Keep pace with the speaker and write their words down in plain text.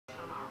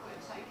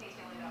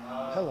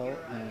Hello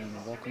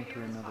and welcome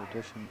to another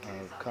edition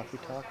of Coffee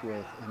Talk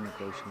with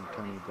immigration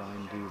attorney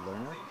Brian D.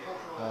 Lerner.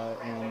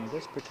 In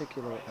this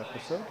particular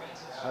episode,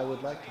 I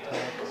would like to talk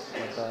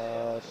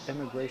about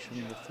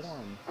immigration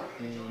reform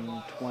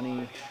in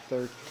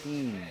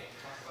 2013.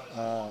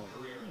 Uh,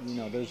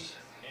 there's,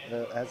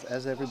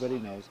 as everybody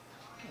knows,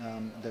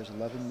 there's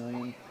 11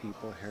 million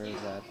people here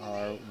that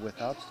are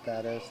without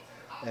status,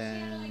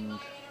 and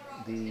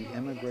the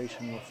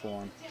immigration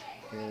reform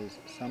is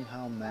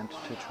somehow meant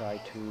to try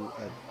to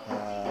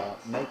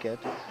make it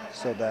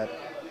so that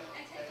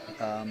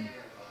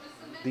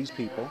these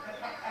people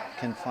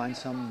can find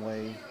some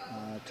way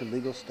to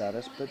legal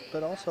status,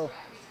 but also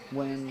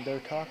when they're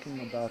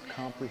talking about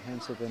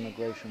comprehensive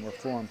immigration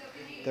reform,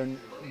 they're,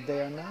 they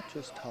are not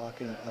just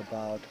talking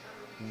about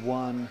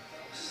one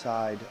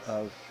side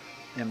of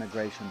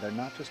immigration. They're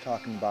not just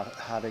talking about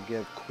how to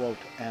give, quote,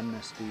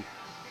 amnesty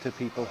to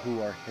people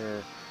who are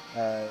here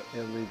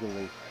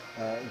illegally.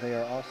 They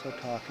are also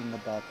talking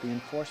about the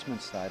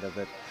enforcement side of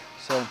it.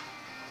 So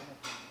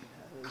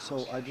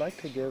I'd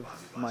like to give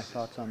my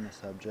thoughts on the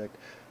subject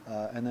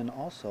and then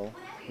also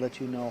let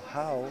you know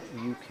how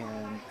you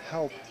can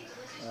help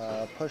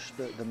push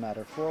the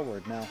matter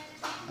forward. Now,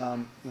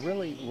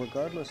 really,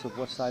 regardless of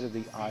what side of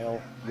the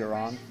aisle you're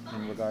on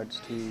in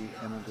regards to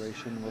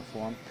immigration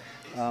reform,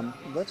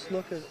 let's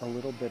look at a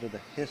little bit of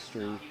the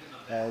history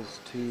as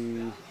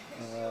to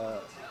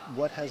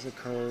what has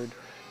occurred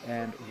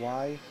and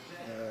why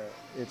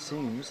it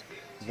seems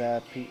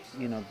that the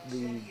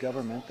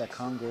government, that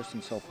Congress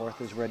and so forth,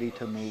 is ready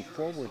to move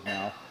forward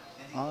now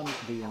on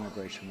the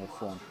immigration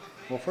reform.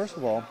 Well, first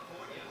of all,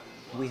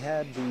 we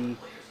had in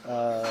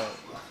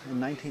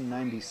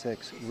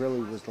 1996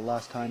 really was the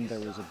last time there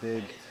was a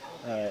big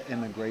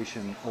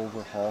immigration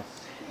overhaul,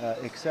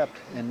 except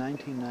in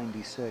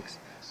 1996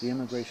 the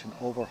immigration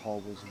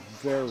overhaul was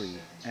very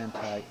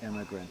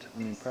anti-immigrant. I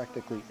mean,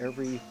 practically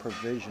every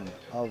provision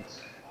of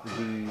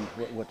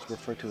what's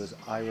referred to as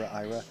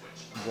IRA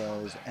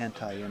was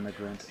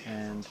anti-immigrant,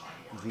 and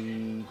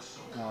the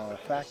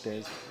fact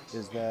is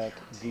that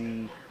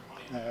the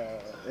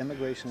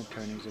immigration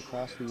attorneys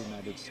across the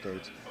United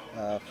States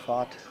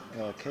fought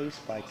case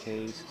by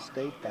case,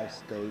 state by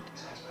state,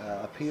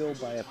 appeal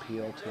by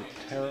appeal to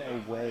tear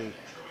away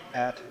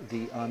at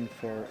the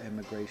unfair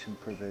immigration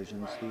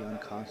provisions, the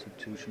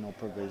unconstitutional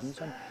provisions.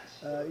 And,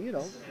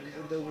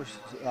 there was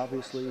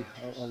obviously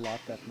a lot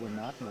that were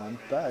not won,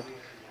 but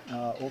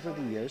over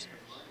the years,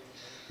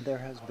 there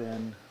has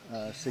been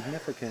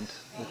significant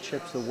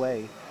chips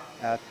away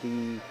at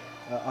the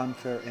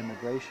unfair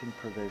immigration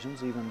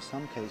provisions. Even in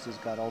some cases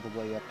got all the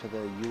way up to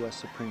the U.S.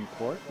 Supreme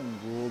Court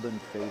and ruled in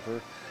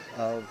favor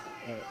of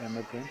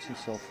immigrants and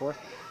so forth.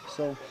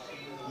 So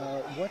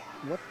what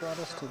brought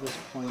us to this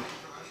point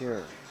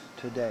here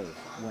today,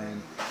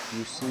 when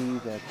you see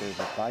that there's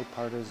a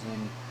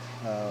bipartisan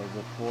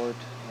report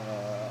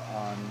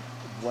on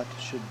what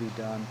should be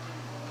done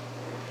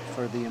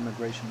for the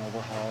immigration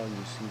overhaul?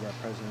 You see that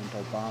President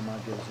Obama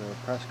gives a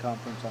press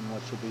conference on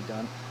what should be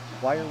done.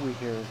 Why are we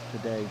here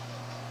today,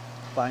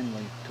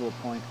 finally, to a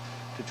point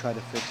to try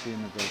to fix the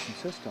immigration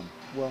system?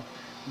 Well,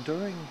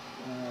 during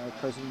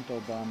President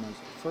Obama's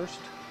first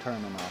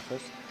term in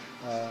office,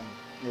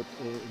 it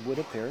would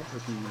appear,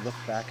 if you look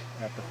back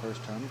at the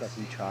first term, that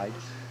he tried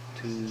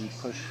to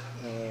push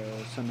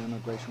some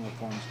immigration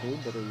reforms through,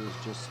 but it was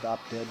just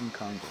stopped dead in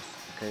Congress.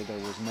 Okay, there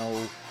was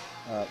no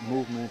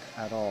movement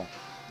at all.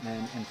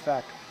 And in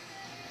fact,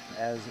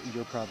 as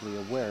you're probably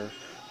aware,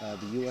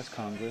 the U.S.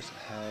 Congress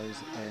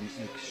has an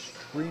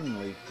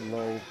extremely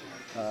low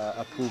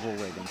approval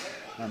rating.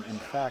 In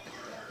fact,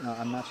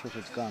 I'm not sure if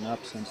it's gone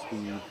up since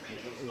the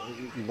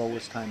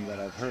lowest time that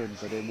I've heard,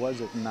 but it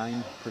was at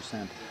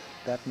 9%.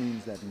 That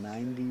means that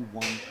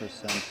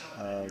 91%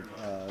 of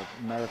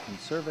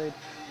Americans surveyed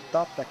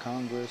thought that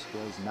Congress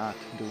was not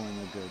doing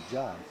a good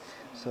job.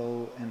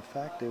 So, in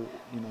fact, the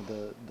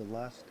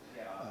last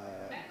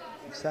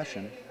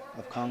session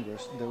of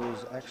Congress, there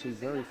was actually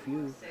very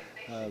few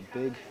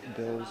big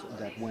bills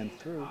that went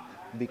through,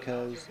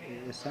 because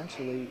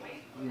essentially,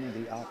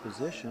 the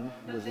opposition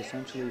was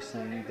essentially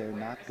saying they're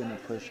not going to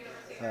push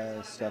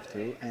stuff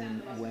through.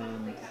 And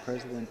when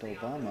President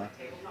Obama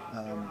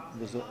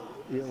was,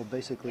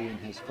 basically in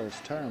his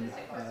first term,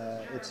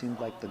 it seemed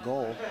like the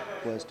goal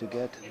was to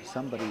get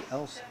somebody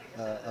else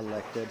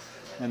elected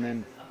and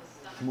then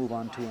move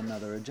on to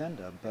another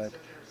agenda. But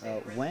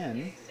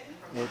when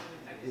it,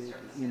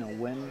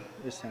 when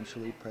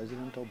essentially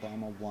President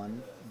Obama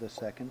won the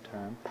second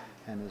term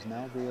and is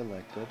now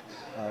reelected,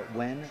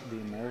 when the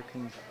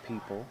American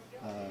people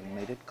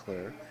made it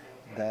clear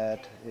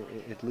that,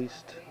 at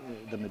least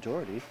the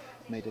majority,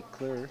 made it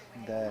clear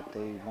that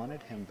they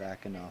wanted him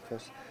back in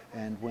office,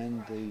 and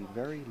when the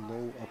very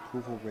low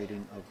approval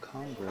rating of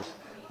Congress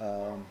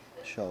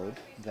showed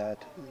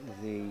that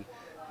they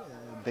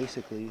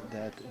basically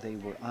that they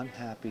were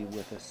unhappy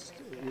with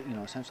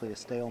essentially a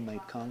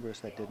stalemate Congress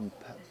that didn't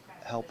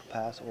help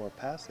pass or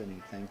pass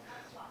anything,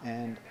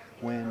 and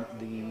when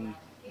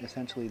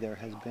essentially there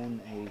has been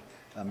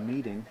a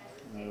meeting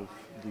of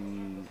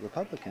the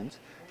Republicans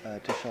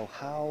to show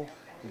how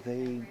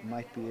they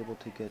might be able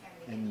to get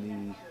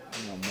in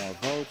the more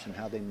votes and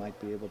how they might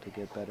be able to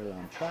get better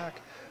on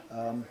track.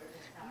 Um,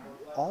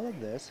 all of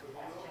this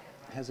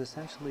has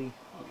essentially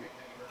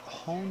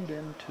honed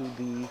into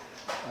the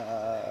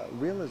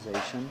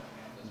realization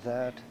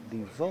that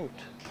the vote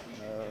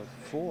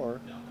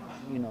for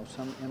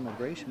some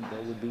immigration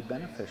bill would be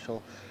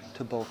beneficial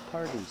to both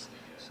parties.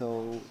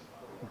 So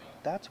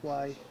that's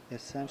why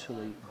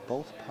essentially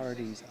both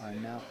parties are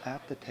now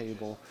at the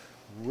table,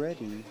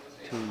 ready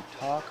to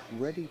talk,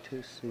 ready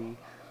to see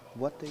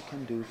what they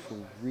can do for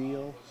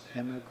real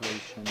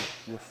immigration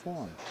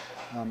reform,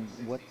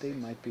 what they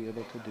might be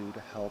able to do to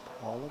help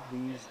all of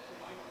these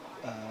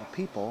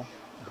people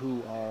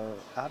who are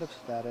out of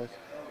status,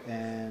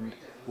 and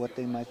what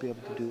they might be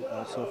able to do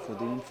also for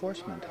the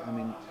enforcement. I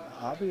mean,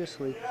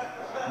 obviously,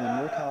 when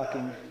we're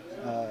talking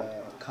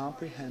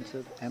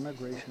comprehensive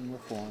immigration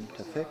reform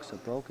to fix a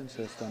broken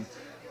system,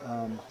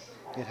 um,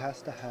 it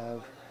has to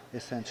have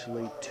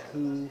essentially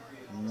two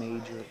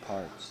major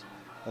parts.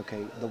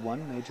 Okay, the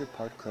one major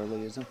part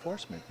clearly is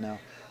enforcement. Now,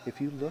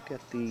 if you look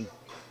at the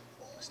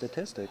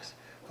statistics,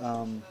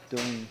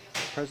 during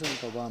President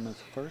Obama's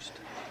first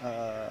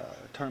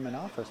term in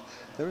office,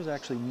 there was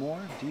actually more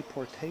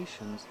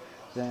deportations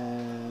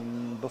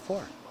than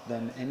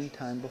any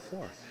time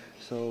before.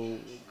 So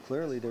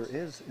clearly there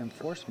is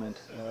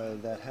enforcement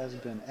that has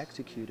been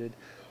executed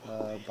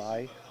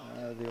by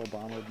the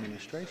Obama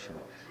administration.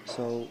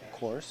 So of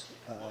course,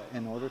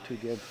 in order to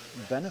give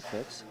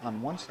benefits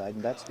on one side,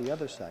 and that's the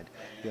other side,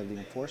 you have the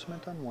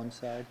enforcement on one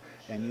side,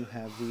 and you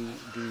have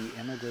the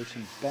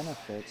immigration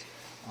benefits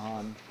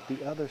on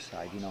the other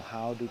side.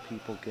 How do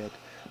people get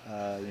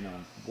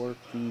work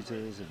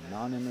visas and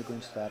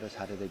non-immigrant status?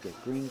 How do they get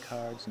green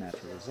cards,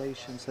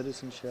 naturalization,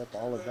 citizenship,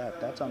 all of that?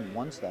 That's on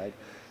one side,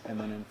 and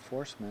then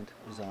enforcement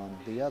is on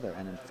the other.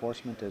 And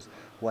enforcement is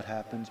what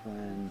happens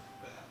when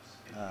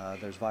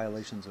there's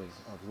violations of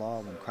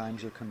law, when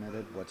crimes are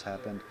committed, what's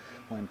happened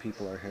when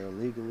people are here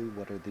illegally,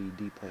 what are the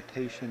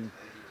deportation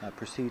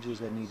procedures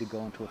that need to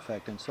go into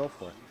effect, and so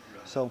forth.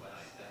 So,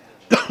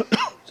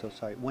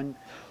 sorry,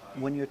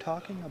 when you're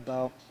talking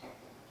about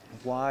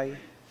why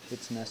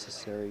it's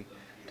necessary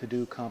to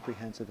do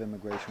comprehensive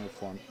immigration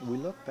reform, we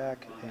look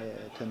back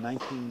to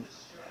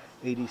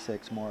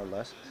 1986, more or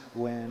less,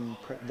 when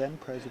then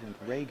President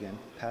Reagan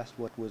passed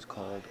what was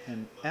called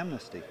an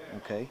amnesty.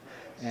 Okay,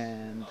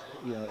 and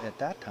at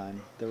that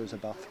time there was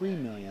about 3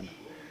 million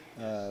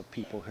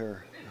people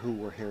here who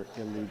were here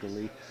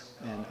illegally,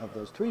 and of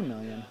those 3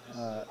 million,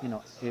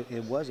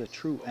 it was a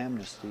true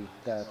amnesty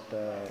that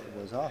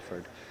was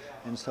offered.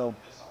 And so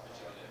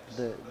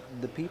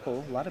the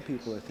people, a lot of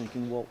people are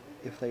thinking, well,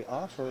 if they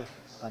offer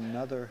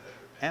another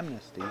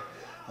amnesty,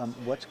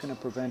 what's going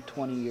to prevent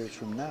 20 years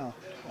from now,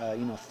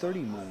 30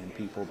 million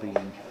people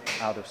being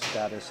out of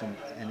status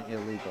and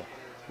illegal?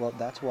 Well,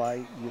 that's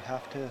why you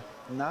have to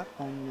not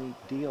only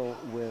deal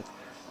with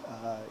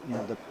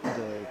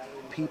the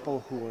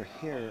people who are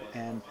here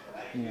and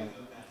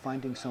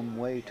finding some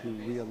way to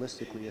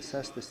realistically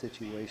assess the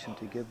situation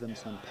to give them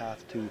some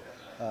path to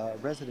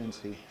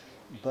residency,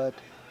 but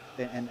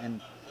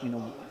and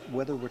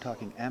whether we're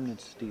talking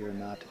amnesty or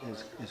not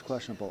is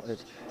questionable.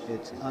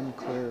 It's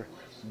unclear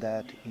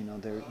that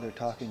they're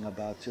talking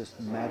about just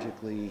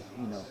magically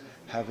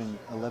having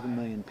 11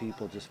 million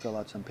people just fill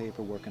out some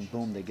paperwork and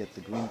boom, they get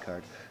the green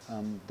card.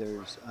 I'm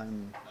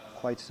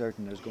quite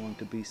certain there's going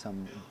to be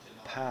some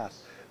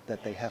path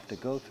that they have to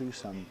go through,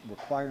 some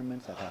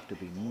requirements that have to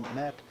be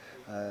met,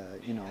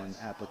 in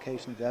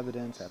applications,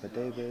 evidence,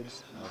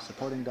 affidavits,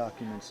 supporting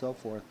documents, so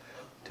forth,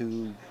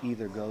 to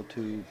either go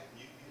to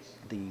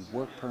the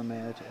work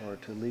permit or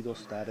to legal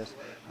status.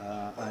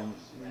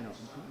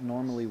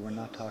 Normally we're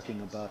not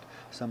talking about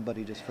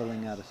somebody just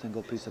filling out a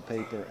single piece of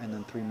paper and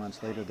then 3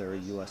 months later they're a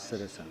U.S.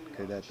 citizen.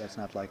 Okay, that's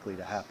not likely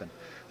to happen.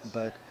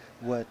 But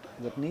what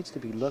needs to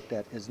be looked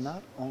at is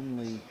not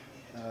only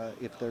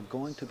if they're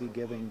going to be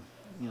giving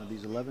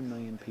these 11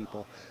 million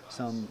people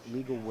some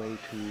legal way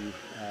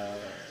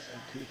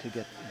to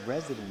get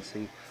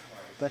residency,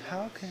 but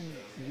how can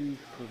you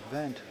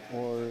prevent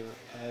or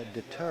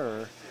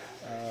deter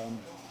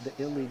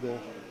the illegal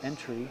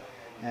entry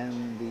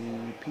and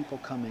the people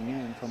coming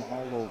in from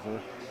all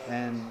over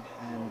and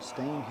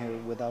staying here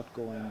without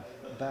going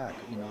back,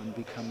 and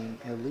becoming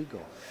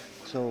illegal?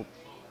 So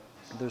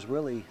there's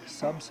really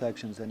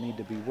subsections that need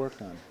to be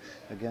worked on.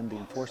 Again, the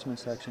enforcement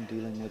section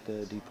dealing with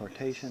the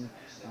deportation,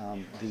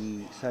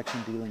 the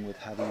section dealing with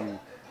how do you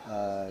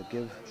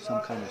give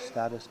some kind of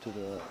status to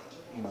the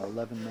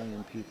 11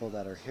 million people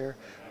that are here,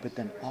 but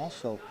then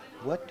also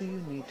what do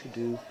you need to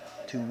do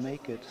to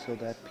make it so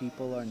that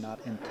people are not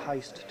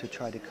enticed to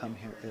try to come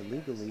here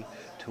illegally,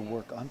 to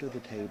work under the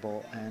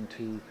table and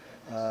to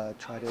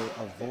try to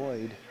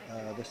avoid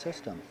the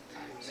system.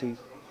 See,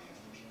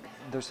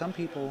 there's some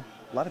people,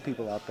 a lot of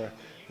people out there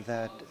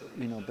that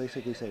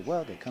basically say,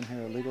 well, they come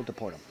here illegal,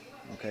 deport them.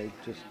 Okay,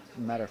 just a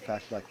matter of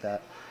fact like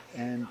that.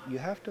 And you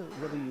have to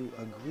whether you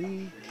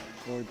agree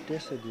or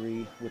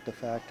disagree with the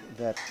fact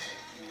that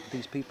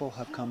these people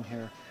have come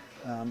here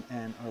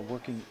and are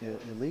working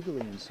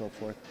illegally and so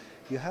forth,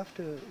 you have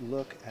to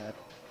look at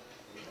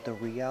the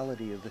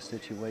reality of the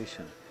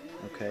situation,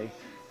 okay?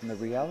 And the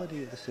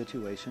reality of the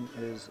situation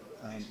is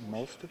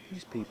most of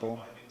these people,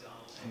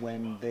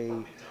 when they,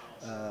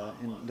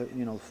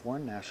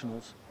 foreign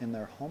nationals in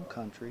their home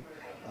country,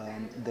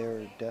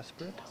 they're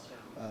desperate,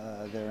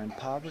 they're in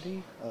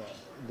poverty,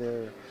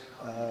 they're,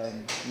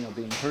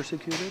 being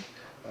persecuted.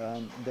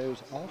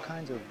 There's all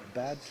kinds of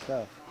bad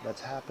stuff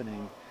that's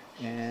happening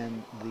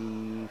in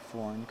the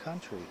foreign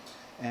country,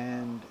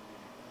 and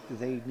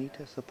they need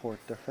to support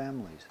their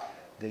families.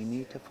 They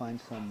need to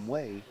find some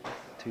way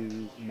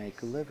to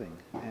make a living.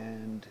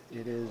 And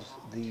it is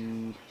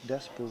the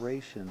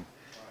desperation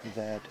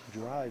that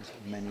drives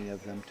many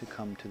of them to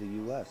come to the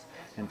U.S.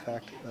 In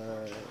fact,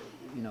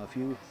 if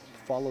you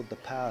followed the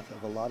path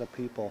of a lot of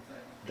people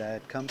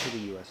that come to the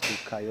U.S. through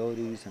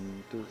coyotes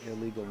and through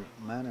illegal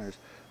manners,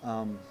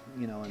 and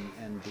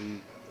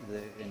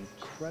the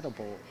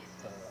incredible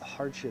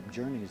hardship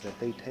journeys that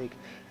they take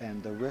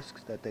and the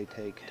risks that they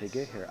take to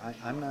get here.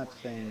 I'm not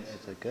saying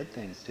it's a good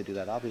thing to do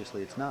that.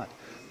 Obviously, it's not,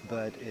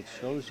 but it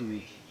shows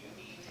you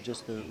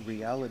just the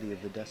reality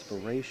of the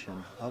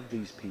desperation of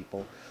these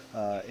people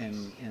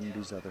in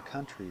these other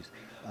countries.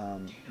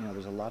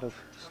 There's a lot of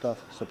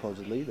stuff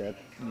supposedly that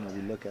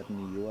we look at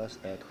in the U.S.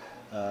 that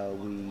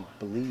we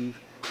believe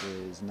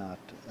is not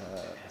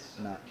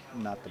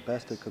the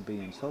best it could be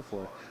and so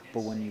forth.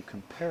 But when you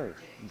compare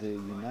the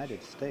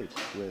United States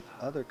with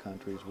other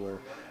countries where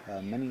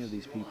many of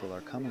these people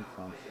are coming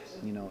from,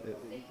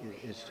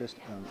 it's just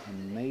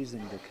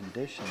amazing the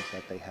conditions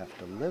that they have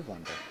to live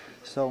under.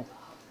 So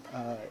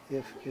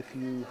if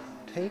you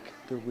take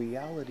the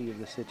reality of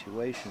the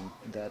situation,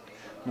 that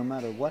no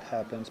matter what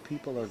happens,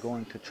 people are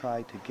going to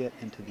try to get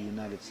into the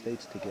United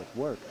States to get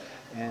work,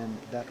 and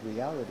that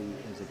reality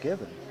is a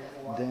given,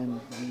 then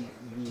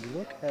you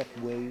look at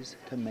ways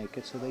to make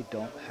it so they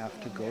don't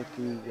have to go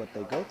through what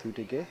they go through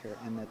to get here,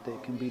 and that they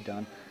can be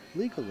done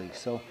legally.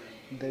 So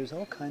there's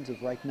all kinds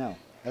of, right now,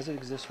 as it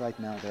exists right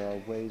now, there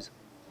are ways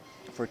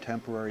for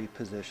temporary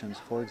positions.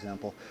 For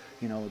example,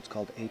 it's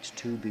called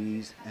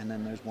H-2Bs, and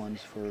then there's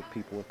ones for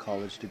people with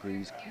college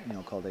degrees,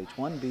 called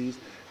H-1Bs,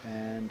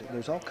 and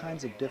there's all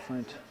kinds of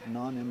different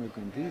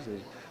non-immigrant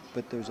visas,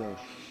 but there's a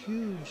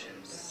huge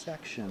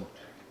section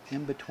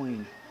in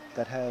between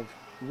that have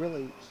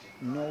really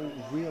no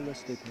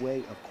realistic way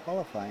of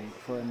qualifying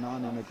for a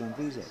non-immigrant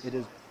visa. It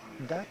is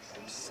that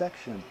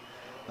section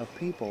of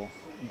people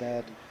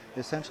that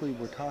essentially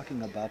we're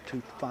talking about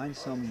to find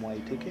some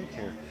way to get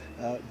here,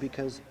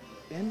 because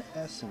in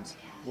essence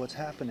what's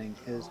happening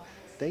is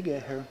they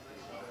get here,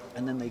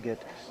 and then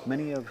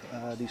many of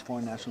these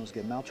foreign nationals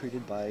get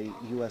maltreated by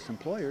U.S.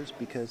 employers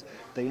because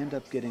they end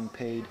up getting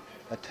paid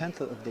a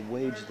tenth of the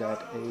wage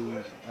that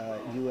a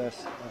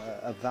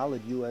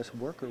valid U.S.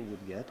 worker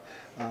would get,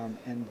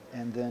 and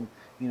then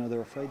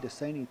they're afraid to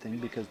say anything,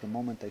 because the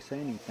moment they say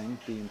anything,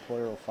 the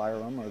employer will fire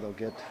them, or they'll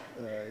get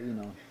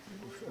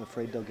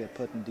afraid they'll get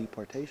put in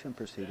deportation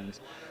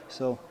proceedings.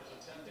 So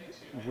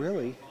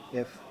really,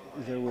 if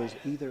there was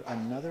either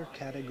another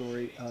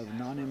category of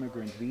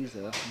non-immigrant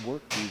visa,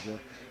 work visa,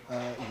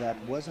 that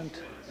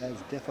wasn't as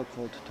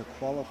difficult to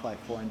qualify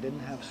for and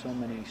didn't have so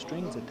many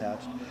strings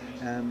attached,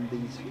 and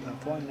these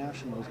foreign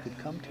nationals could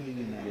come to the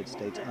United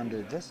States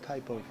under this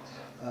type of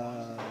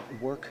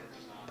work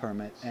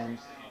permit and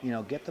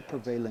get the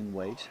prevailing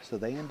wage, so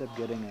they end up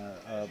getting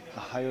a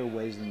higher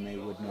wage than they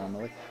would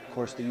normally. Of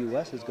course, the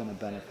U.S. is going to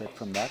benefit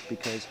from that,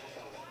 because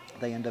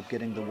they end up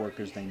getting the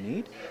workers they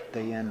need.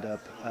 They end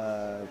up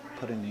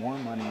putting more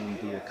money in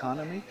the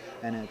economy,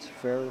 and it's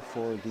fair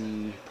for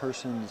the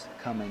persons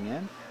coming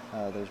in.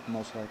 There's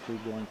most likely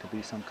going to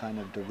be some kind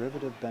of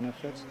derivative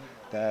benefits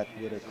that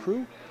would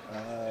accrue,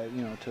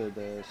 to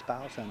the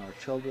spouse and our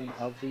children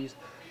of these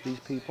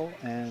people,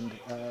 and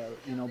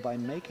by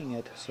making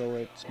it so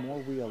it's more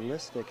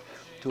realistic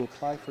to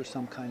apply for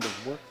some kind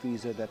of work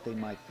visa that they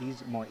might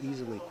more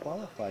easily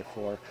qualify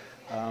for,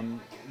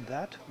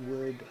 that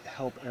would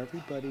help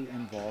everybody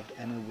involved,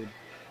 and it would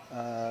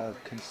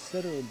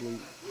considerably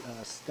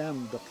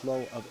stem the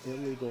flow of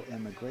illegal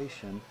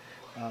immigration,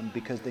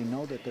 because they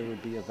know that there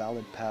would be a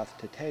valid path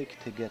to take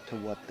to get to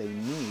what they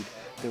need.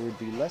 There would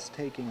be less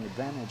taking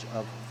advantage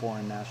of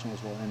foreign nationals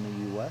while in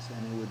the U.S.,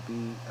 and it would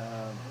be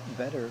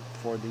better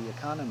for the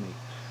economy.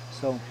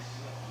 So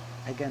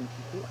again,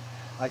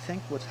 I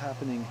think what's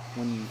happening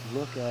when you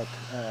look at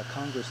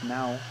Congress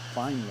now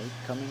finally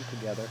coming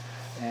together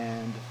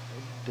and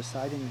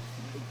deciding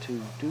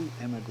to do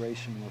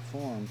immigration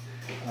reform,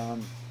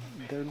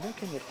 they're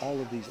looking at all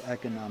of these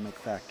economic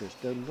factors.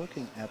 They're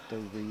looking at the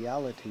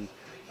reality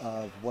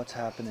of what's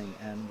happening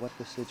and what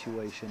the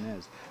situation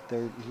is.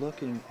 They're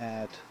looking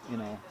at,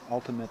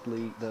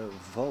 ultimately the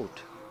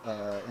vote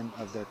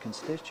of their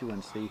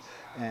constituency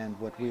and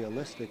what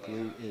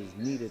realistically is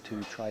needed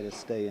to try to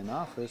stay in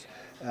office.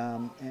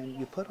 And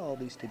you put all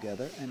these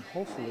together, and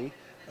hopefully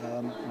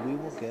we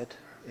will get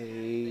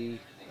a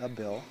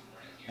bill,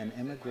 an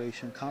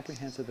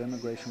comprehensive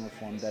immigration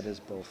reform that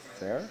is both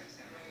fair,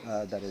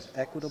 that is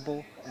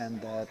equitable, and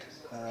that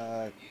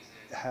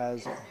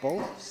has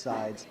both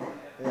sides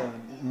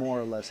more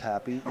or less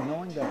happy,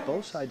 knowing that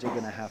both sides are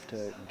going to have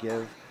to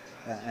give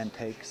and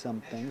take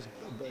some things.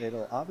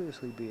 It'll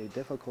obviously be a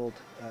difficult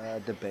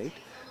debate,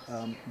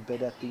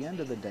 but at the end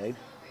of the day,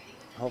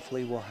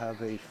 hopefully we'll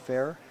have a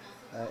fair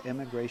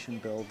immigration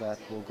bill that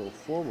will go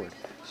forward.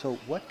 So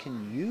what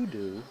can you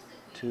do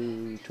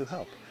to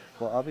help?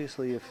 Well,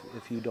 obviously,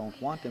 if you don't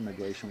want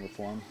immigration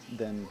reform,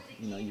 then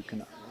you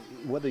can,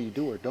 whether you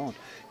do or don't,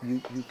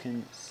 you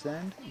can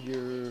send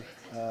your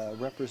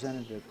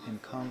representative in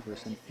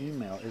Congress an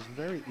email. It's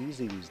very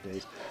easy these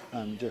days.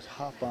 Just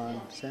hop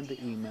on, send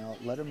the email,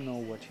 let them know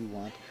what you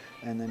want,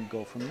 and then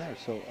go from there.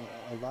 So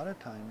a lot of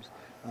times,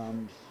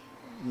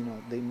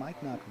 they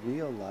might not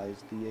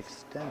realize the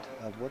extent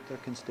of what their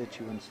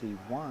constituency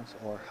wants,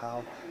 or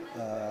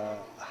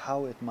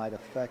how it might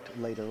affect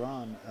later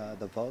on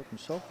the vote and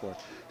so forth.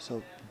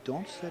 So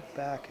don't sit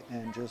back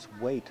and just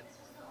wait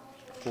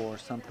for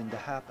something to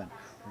happen.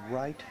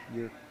 Write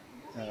your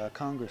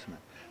congressman.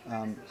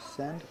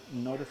 Send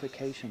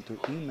notification through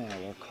email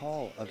or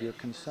call of your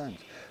concerns.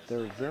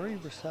 They're very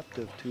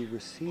receptive to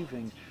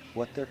receiving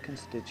what their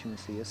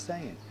constituency is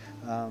saying.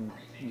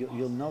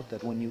 You'll note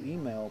that when you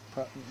email,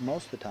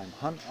 most of the time,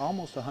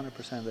 almost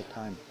 100% of the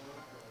time,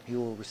 you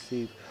will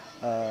receive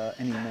an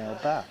email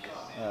back.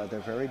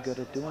 They're very good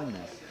at doing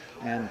that.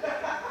 And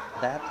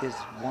that is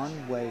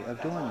one way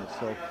of doing it.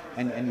 So,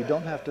 and you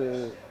don't have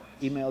to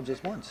email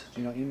just once.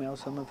 Email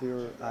some of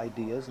your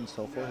ideas and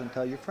so forth, and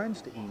tell your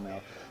friends to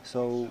email.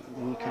 So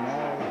we can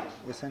all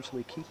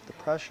essentially keep the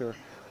pressure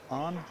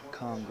on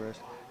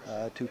Congress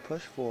to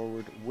push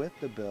forward with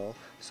the bill,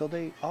 so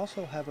they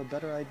also have a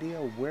better idea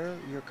where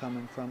you're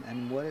coming from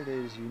and what it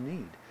is you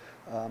need.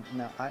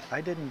 Now,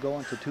 I didn't go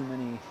into too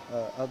many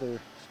other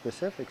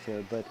specifics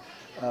here, but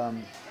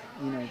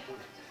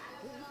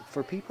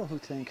for people who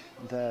think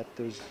that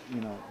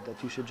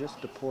that you should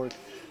just deport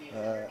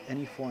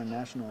any foreign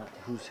national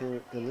who's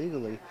here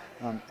illegally,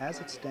 as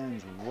it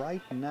stands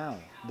right now,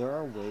 there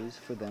are ways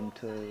for them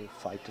to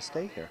fight to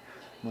stay here.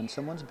 When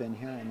someone's been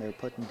here and they're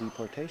put in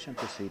deportation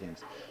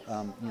proceedings,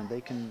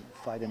 they can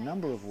fight a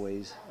number of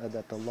ways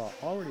that the law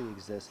already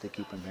exists to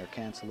keep them here.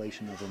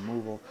 Cancellation of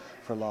removal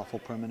for lawful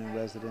permanent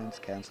residents,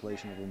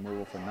 cancellation of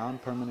removal for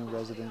non-permanent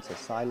residents,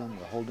 asylum,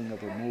 withholding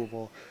of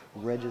removal,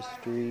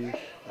 registry,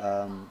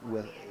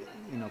 with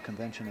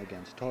Convention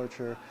Against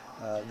Torture.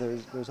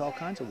 There's all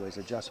kinds of ways,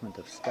 adjustment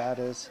of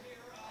status.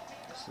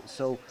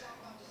 So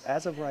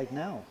as of right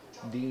now,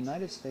 the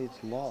United States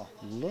law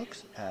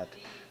looks at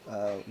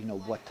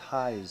what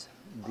ties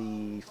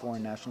the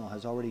foreign national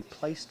has already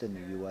placed in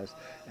the U.S.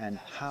 and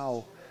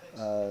how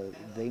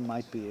they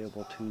might be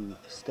able to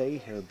stay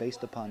here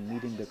based upon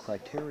meeting the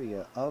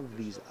criteria of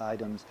these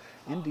items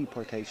in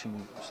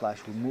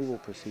deportation/removal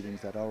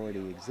proceedings that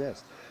already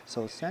exist.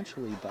 So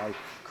essentially, by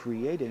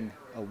creating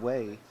a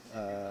way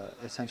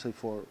essentially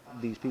for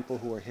these people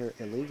who are here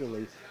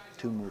illegally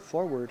to move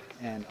forward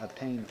and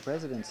obtain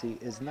residency,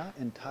 is not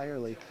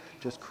entirely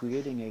just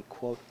creating a,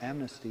 quote,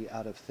 amnesty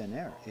out of thin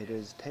air. It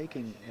is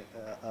taking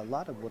a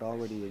lot of what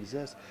already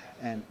exists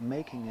and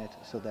making it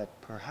so that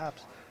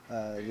perhaps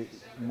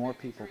more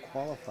people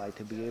qualify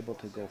to be able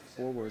to go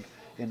forward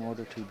in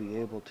order to be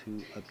able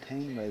to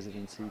obtain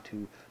residency,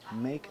 to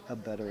make a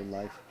better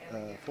life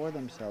for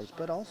themselves.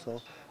 But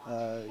also,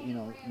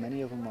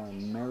 many of them are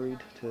married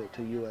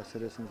to U.S.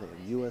 citizens. They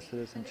have U.S.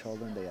 citizen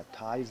children. They have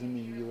ties in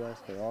the U.S.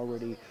 They're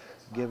already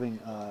giving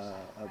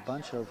a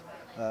bunch of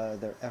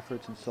their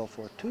efforts and so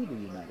forth to the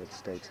United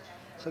States.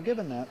 So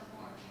given that,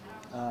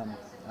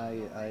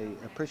 I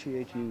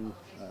appreciate you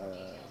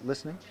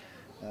listening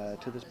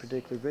to this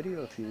particular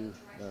video. If you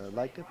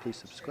liked it, please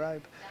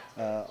subscribe.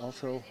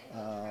 Also,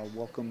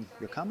 welcome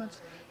your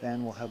comments,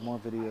 and we'll have more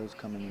videos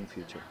coming in the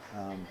future.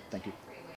 Thank you.